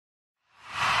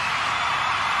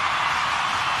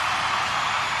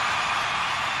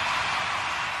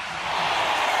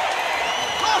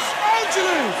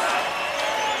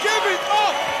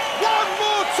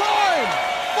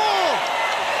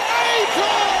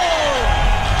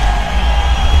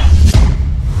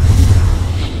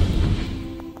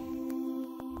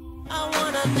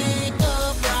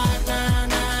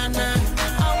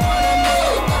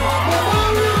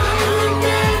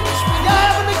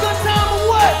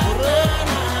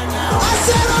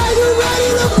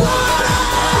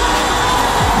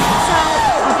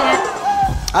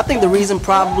I think the reason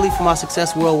probably for my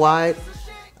success worldwide,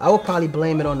 I would probably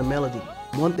blame it on the melody.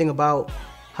 One thing about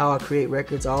how I create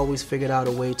records, I always figured out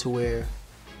a way to where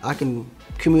I can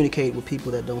communicate with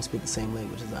people that don't speak the same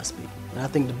language as I speak. And I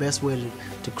think the best way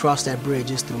to cross that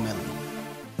bridge is through melody.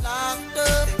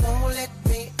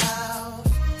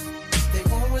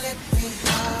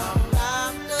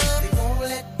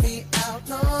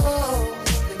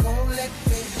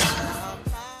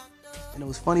 And it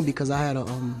was funny because I had a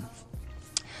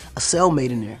cellmate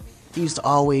in there. He used to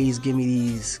always give me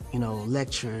these,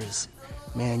 lectures.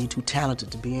 Man, you're too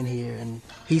talented to be in here. And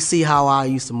he see how I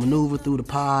used to maneuver through the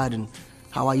pod and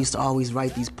how I used to always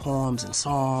write these poems and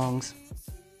songs.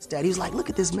 Dad, he was like, look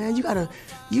at this, man.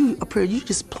 You up here, you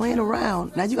just playing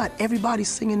around. Now you got everybody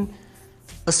singing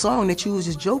a song that you was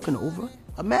just joking over.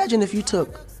 Imagine if you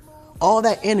took all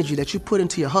that energy that you put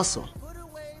into your hustle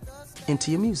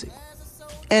into your music.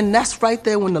 And that's right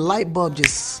there when the light bulb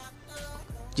just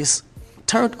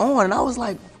turned on. And I was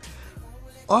like,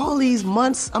 all these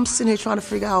months, I'm sitting here trying to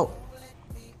figure out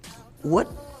what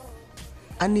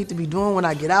I need to be doing when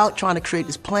I get out, trying to create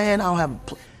this plan. I don't have a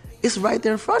plan. It's right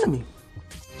there in front of me.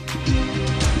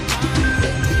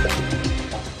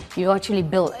 You actually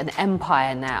built an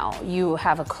empire now. You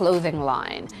have a clothing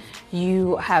line.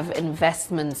 You have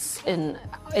investments in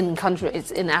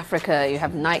countries, in Africa. You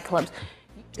have nightclubs.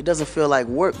 It doesn't feel like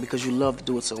work because you love to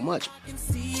do it so much.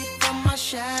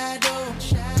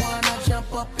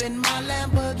 Jump up in my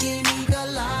Lamborghini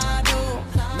Gallardo.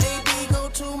 Maybe go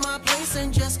to my place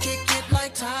and just kick it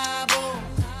like Tybo.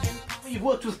 You've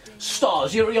worked with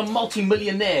stars, you're a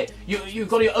multi-millionaire, you've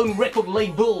got your own record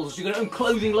labels, you've got your own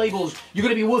clothing labels, you're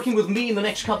going to be working with me in the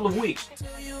next couple of weeks.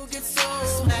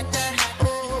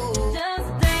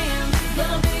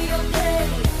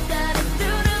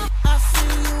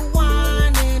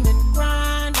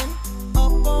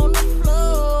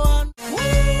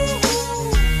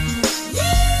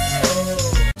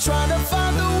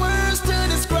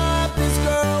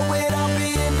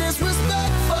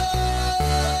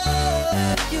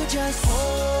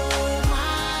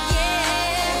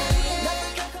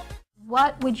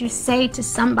 What would you say to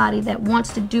somebody that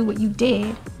wants to do what you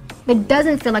did, but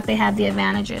doesn't feel like they have the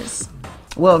advantages?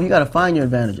 Well, you got to find your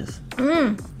advantages.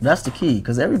 That's the key,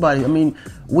 because everybody,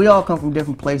 we all come from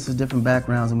different places, different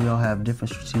backgrounds, and we all have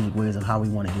different strategic ways of how we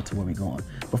want to get to where we're going.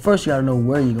 But first, you got to know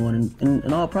where you're going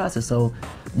in all process, so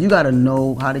you got to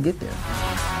know how to get there.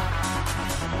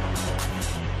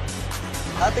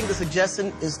 I think the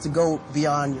suggestion is to go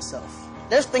beyond yourself.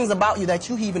 There's things about you that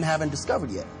you even haven't discovered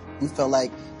yet. We felt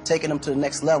like taking him to the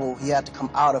next level, he had to come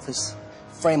out of his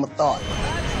frame of thought.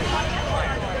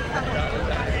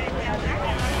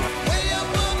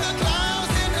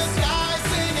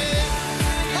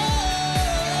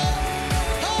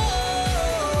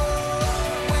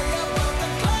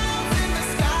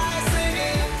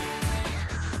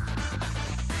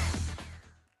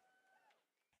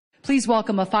 Please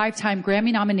welcome a 5-time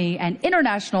Grammy nominee and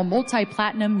international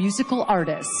multi-platinum musical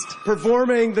artist.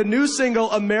 Performing the new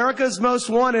single, America's Most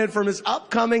Wanted, from his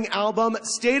upcoming album,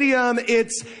 Stadium,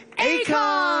 it's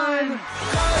Akon!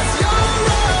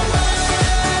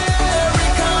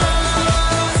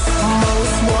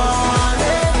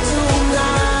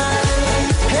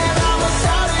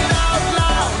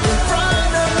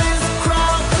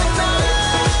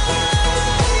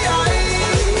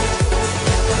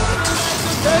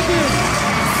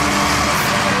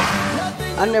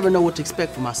 I never know what to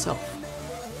expect for myself.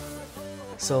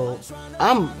 So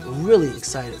I'm really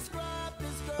excited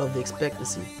of the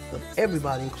expectancy of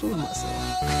everybody, including myself.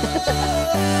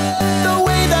 The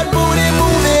way that booty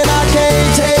moving, I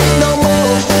can't take no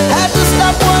more. Had to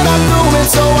stop what I'm doing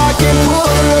so I can pull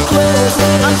her close.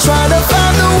 I'm trying to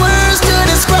find the words to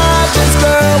describe this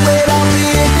girl without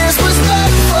being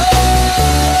disrespectful.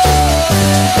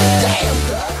 Damn,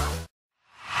 girl.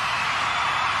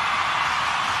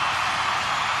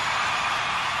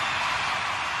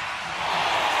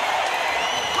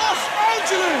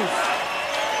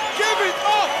 Give it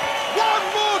up one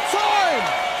more time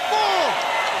for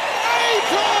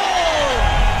Akon!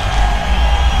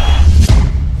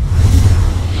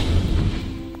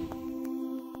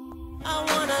 I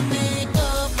wanna make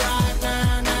up right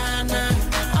now, nah, nah.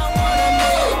 I wanna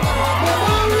make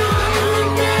up right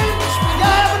now.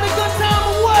 Y'all having a good time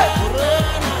or what?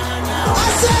 I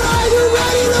said, are you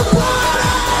ready to party?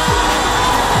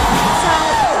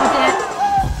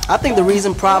 I think the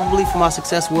reason probably for my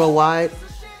success worldwide,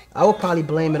 I would probably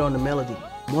blame it on the melody.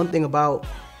 One thing about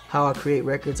how I create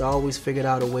records, I always figured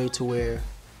out a way to where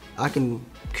I can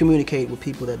communicate with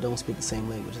people that don't speak the same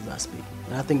language as I speak.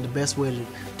 And I think the best way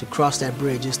to cross that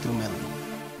bridge is through melody.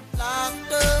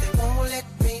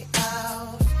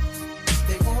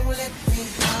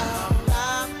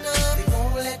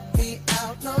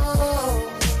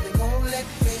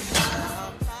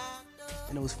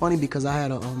 It was funny because I had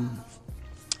a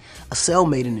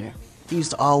cellmate in there. He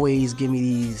used to always give me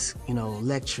these,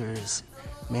 lectures.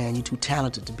 Man, you too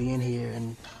talented to be in here.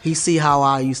 And he see how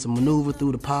I used to maneuver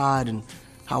through the pod and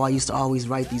how I used to always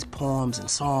write these poems and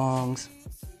songs.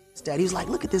 Dad, he was like,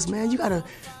 look at this, man.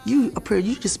 You up here,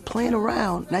 you just playing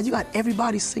around. Now you got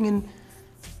everybody singing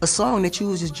a song that you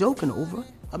was just joking over.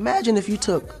 Imagine if you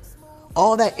took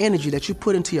all that energy that you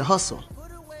put into your hustle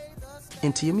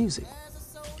into your music.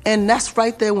 And that's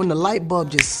right there when the light bulb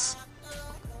just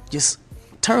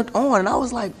turned on. And I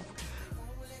was like,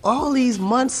 all these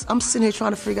months, I'm sitting here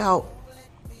trying to figure out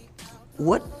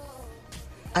what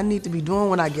I need to be doing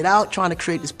when I get out, trying to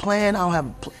create this plan. I don't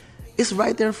have it's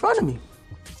right there in front of me.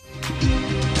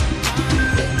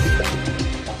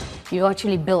 You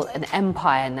actually built an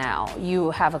empire now. You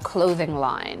have a clothing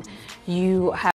line. You have